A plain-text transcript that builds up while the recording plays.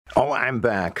Oh, I'm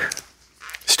back.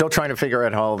 Still trying to figure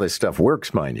out how all this stuff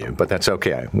works, mind you, but that's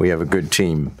okay. We have a good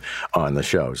team on the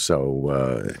show,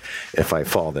 so if I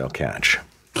fall, they'll catch.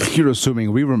 You're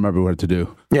assuming we remember what to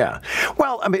do. Yeah.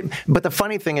 Well, I mean, but the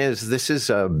funny thing is, this is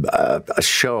a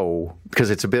show because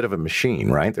it's a bit of a machine,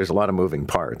 right? There's a lot of moving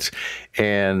parts.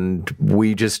 And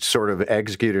we just sort of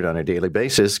execute it on a daily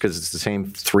basis because it's the same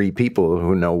three people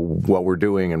who know what we're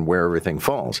doing and where everything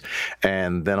falls.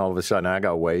 And then all of a sudden I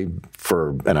got away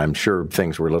and I'm sure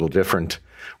things were a little different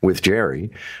with Jerry,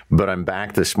 but I'm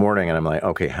back this morning and I'm like,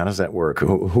 okay, how does that work?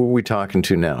 Who are we talking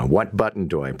to now? What button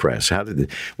do I press?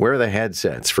 Where are the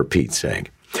headsets, for Pete's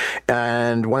sake?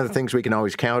 And one of the things we can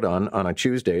always count on a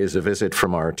Tuesday is a visit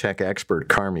from our tech expert,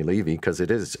 Carmi Levy, because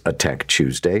it is a Tech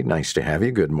Tuesday. Nice to have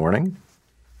you. Good morning.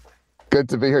 Good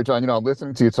to be here, John. I'm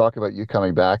listening to you talk about you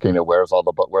coming back. Where's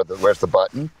the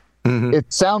button? Mm-hmm.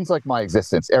 It sounds like my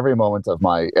existence. Every moment of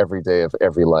my every day of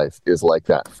every life is like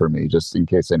that for me, just in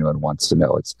case anyone wants to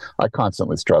know. I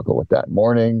constantly struggle with that.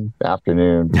 Morning,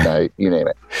 afternoon, night, you name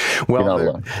it.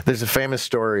 Well, there's a famous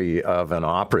story of an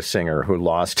opera singer who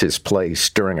lost his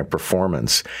place during a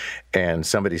performance. And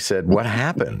somebody said, what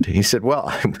happened? He said,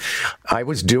 well, I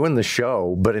was doing the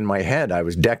show, but in my head, I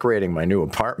was decorating my new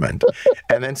apartment.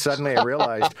 And then suddenly I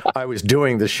realized I was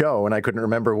doing the show and I couldn't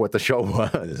remember what the show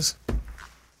was.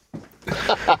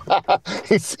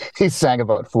 He sang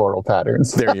about floral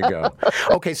patterns. There you go.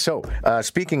 Okay, so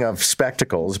speaking of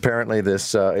spectacles, apparently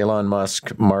this Elon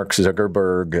Musk, Mark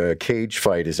Zuckerberg cage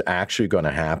fight is actually going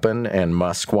to happen, and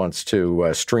Musk wants to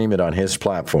stream it on his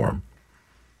platform.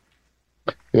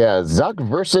 Yeah, Zuck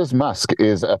versus Musk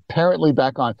is apparently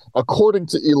back on. According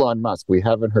to Elon Musk, we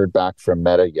haven't heard back from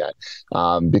Meta yet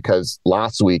because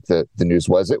last week the news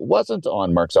was it wasn't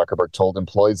on. Mark Zuckerberg told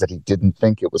employees that he didn't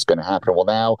think it was going to happen. Well,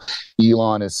 now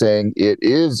Elon is saying it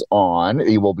is on.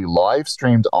 It will be live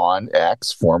streamed on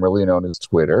X, formerly known as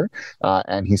Twitter.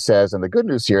 And he says, and the good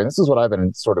news here, and this is what I've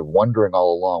been sort of wondering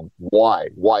all along, why?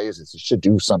 Why is this? It should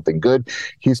do something good.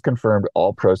 He's confirmed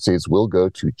all proceeds will go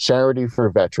to charity for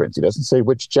veterans. He doesn't say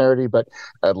which charity, but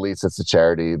at least it's a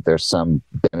charity. There's some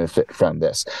benefit from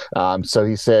this. So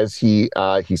he says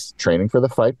he's training for the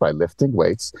fight by lifting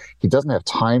weights. He doesn't have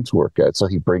time to work out, so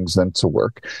he brings them to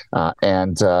work.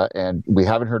 And we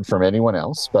haven't heard from anyone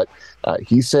else, but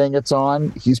he's saying it's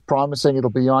on. He's promising it'll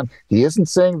be on. He isn't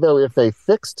saying, though, if they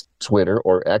fixed Twitter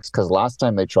or X, because last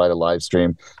time they tried a live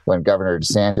stream when Governor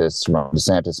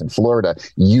DeSantis in Florida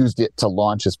used it to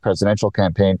launch his presidential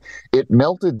campaign, it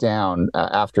melted down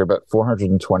after about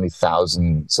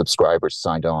 420,000 subscribers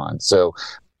signed on. So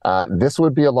this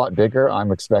would be a lot bigger.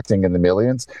 I'm expecting in the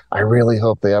millions. I really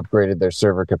hope they upgraded their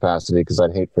server capacity because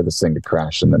I'd hate for this thing to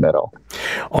crash in the middle.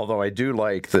 Although I do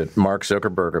like that Mark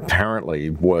Zuckerberg apparently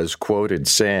was quoted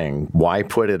saying, why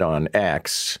put it on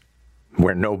X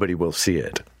where nobody will see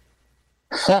it?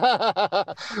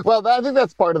 Well, I think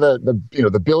that's part of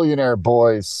the billionaire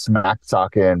boys smack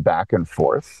talking back and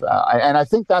forth, and I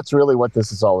think that's really what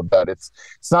this is all about. It's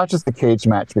not just a cage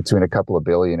match between a couple of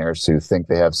billionaires who think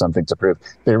they have something to prove.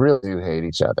 They really do hate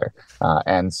each other,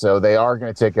 and so they are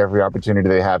going to take every opportunity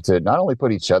they have to not only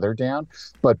put each other down,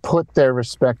 but put their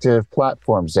respective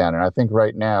platforms down. And I think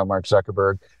right now, Mark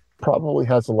Zuckerberg probably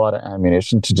has a lot of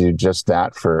ammunition to do just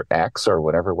that for X or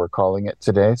whatever we're calling it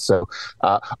today. So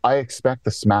I expect the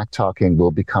smack talking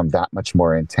will become that much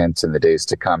more intense in the days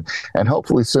to come. And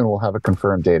hopefully soon we'll have a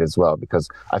confirmed date as well, because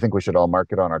I think we should all mark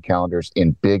it on our calendars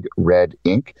in big red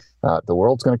ink. The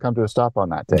world's going to come to a stop on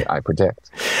that day, I predict.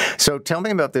 So tell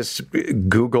me about this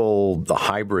Google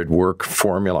hybrid work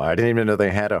formula. I didn't even know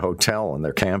they had a hotel on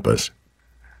their campus.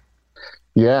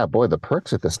 Yeah, boy, the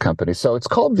perks at this company. So it's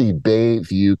called the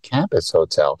Bayview Campus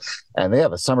Hotel, and they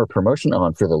have a summer promotion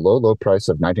on for the low price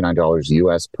of $99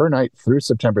 US per night through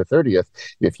September 30th.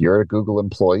 If you're a Google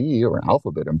employee or an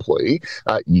Alphabet employee,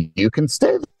 you can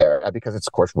stay there because it's,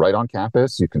 of course, right on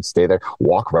campus. You can stay there,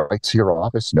 walk right to your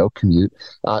office, no commute.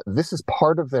 This is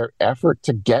part of their effort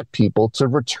to get people to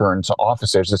return to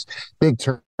office. There's this big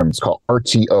term, it's called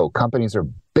RTO. Companies are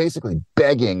basically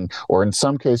begging, or in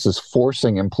some cases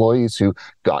forcing, employees who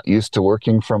got used to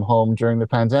working from home during the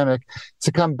pandemic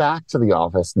to come back to the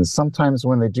office. And sometimes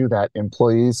when they do that,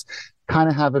 employees kind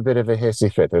of have a bit of a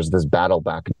hissy fit. There's this battle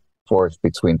back and forth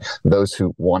between those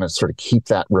who want to sort of keep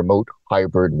that remote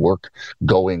hybrid work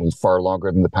going far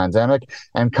longer than the pandemic,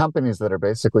 and companies that are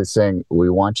basically saying, we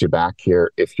want you back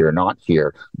here. If you're not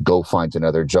here, go find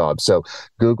another job. So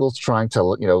Google's trying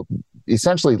to,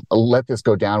 essentially let this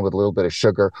go down with a little bit of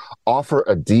sugar, offer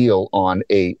a deal on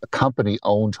a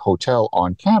company-owned hotel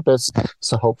on campus,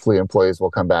 so hopefully employees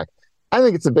will come back. I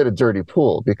think it's a bit of dirty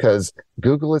pool because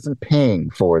Google isn't paying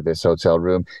for this hotel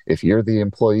room. If you're the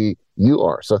employee, you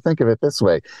are. So think of it this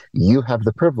way. You have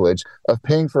the privilege of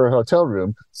paying for a hotel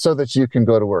room so that you can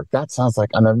go to work. That sounds like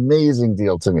an amazing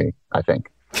deal to me, I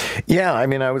think. Yeah, I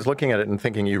mean, I was looking at it and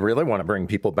thinking you really want to bring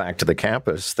people back to the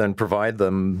campus, then provide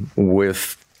them with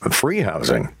free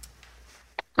housing.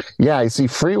 Yeah, I see.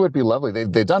 Free would be lovely.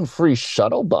 They've done free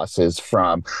shuttle buses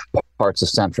from parts of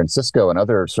San Francisco and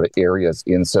other sort of areas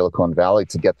in Silicon Valley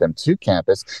to get them to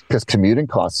campus because commuting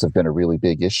costs have been a really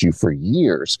big issue for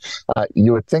years.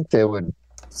 You would think they would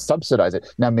subsidize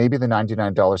it. Now, maybe the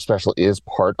 $99 special is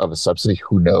part of a subsidy.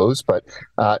 Who knows? But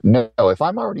no, if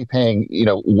I'm already paying,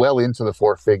 well into the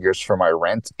four figures for my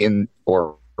rent in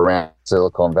or around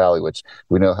Silicon Valley, which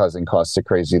we know housing costs are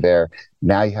crazy there.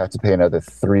 Now you have to pay another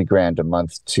 $3,000 a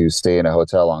month to stay in a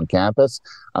hotel on campus.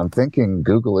 I'm thinking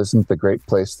Google isn't the great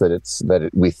place that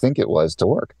we think it was to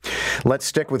work. Let's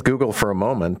stick with Google for a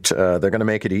moment. They're going to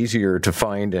make it easier to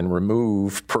find and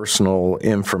remove personal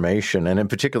information, and in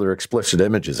particular, explicit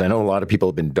images. I know a lot of people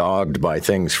have been dogged by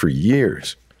things for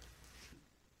years.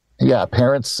 Yeah,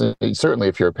 parents, certainly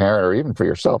if you're a parent or even for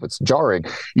yourself, it's jarring.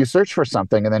 You search for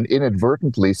something and then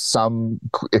inadvertently some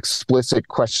explicit,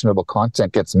 questionable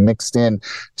content gets mixed in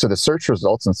to the search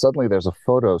results and suddenly there's a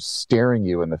photo staring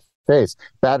you in the face.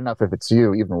 Bad enough if it's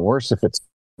you, even worse if it's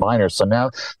minors. So now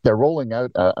they're rolling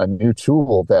out a new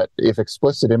tool that if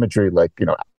explicit imagery like,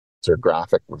 or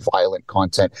graphic, violent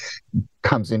content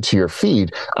comes into your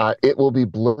feed, it will be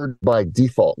blurred by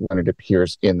default when it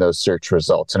appears in those search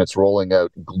results. And it's rolling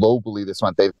out globally this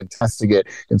month. They've been testing it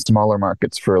in smaller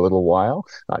markets for a little while.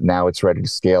 Now it's ready to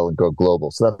scale and go global.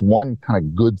 So that's one kind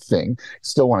of good thing.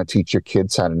 Still want to teach your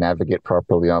kids how to navigate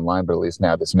properly online, but at least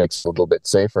now this makes it a little bit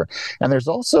safer. And there's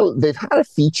also, they've had a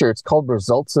feature, it's called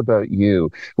Results About You,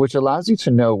 which allows you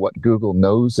to know what Google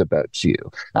knows about you.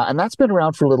 And that's been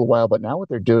around for a little while, but now what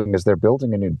they're doing is they're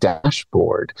building a new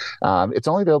dashboard. It's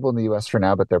only available in the US for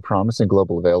now, but they're promising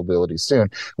global availability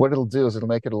soon. What it'll do is it'll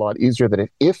make it a lot easier that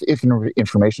if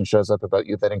information shows up about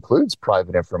you that includes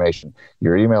private information,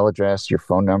 your email address, your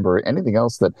phone number, anything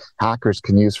else that hackers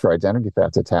can use for identity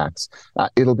theft attacks,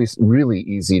 it'll be really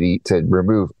easy to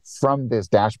remove from this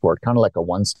dashboard, kind of like a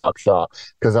one-stop shop.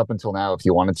 Because up until now, if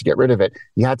you wanted to get rid of it,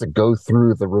 you had to go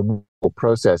through the removal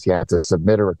process. You had to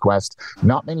submit a request.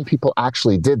 Not many people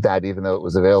actually did that, even though it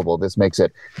was available. This makes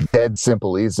it dead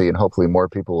simple, easy, and hopefully more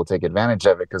people will take advantage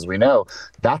of it because we know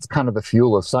that's kind of the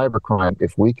fuel of cybercrime.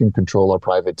 If we can control our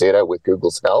private data with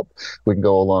Google's help, we can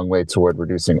go a long way toward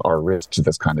reducing our risk to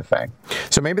this kind of thing.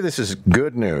 So maybe this is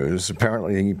good news.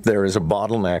 Apparently, there is a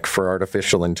bottleneck for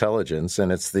artificial intelligence,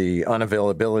 and it's the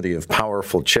unavailability of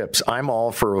powerful chips. I'm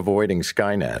all for avoiding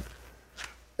Skynet.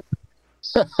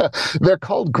 They're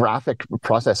called graphic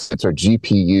processors or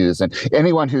GPUs, and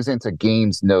anyone who's into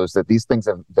games knows that these things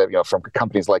from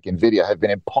companies like NVIDIA have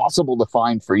been impossible to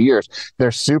find for years.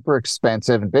 They're super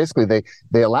expensive, and basically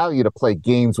they allow you to play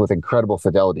games with incredible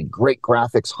fidelity, great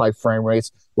graphics, high frame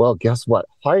rates. Well, guess what?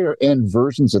 Higher end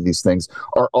versions of these things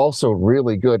are also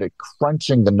really good at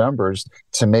crunching the numbers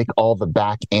to make all the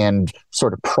back end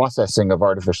sort of processing of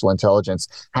artificial intelligence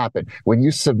happen. When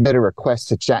you submit a request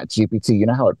to ChatGPT, you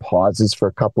know how it pauses for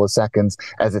a couple of seconds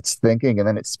as it's thinking and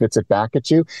then it spits it back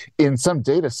at you? In some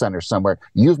data center somewhere,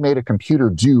 you've made a computer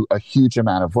do a huge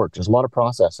amount of work. There's a lot of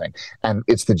processing, and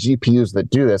it's the GPUs that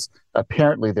do this.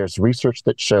 Apparently, there's research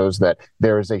that shows that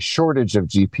there is a shortage of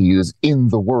GPUs in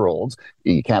the world.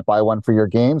 You can't buy one for your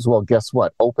games. Well, guess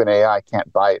what? OpenAI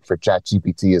can't buy it for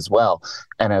ChatGPT as well.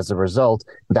 And as a result,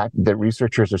 the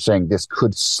researchers are saying this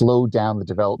could slow down the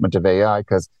development of AI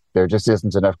because there just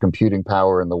isn't enough computing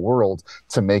power in the world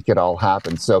to make it all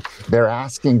happen. So they're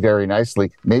asking very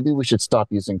nicely, maybe we should stop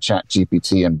using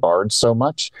ChatGPT and Bard so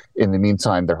much. In the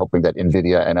meantime, they're hoping that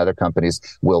NVIDIA and other companies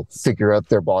will figure out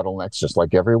their bottlenecks just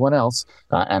like everyone else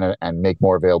and make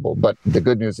more available. But the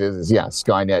good news is,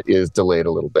 Skynet is delayed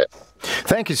a little bit.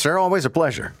 Thank you, sir. Always a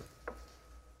pleasure.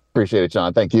 Appreciate it,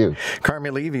 John. Thank you.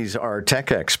 Carmi Levy's our tech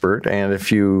expert, and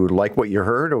if you like what you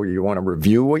heard or you want to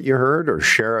review what you heard or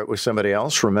share it with somebody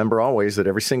else, remember always that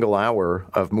every single hour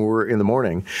of Moore in the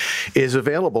Morning is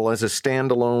available as a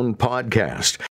standalone podcast.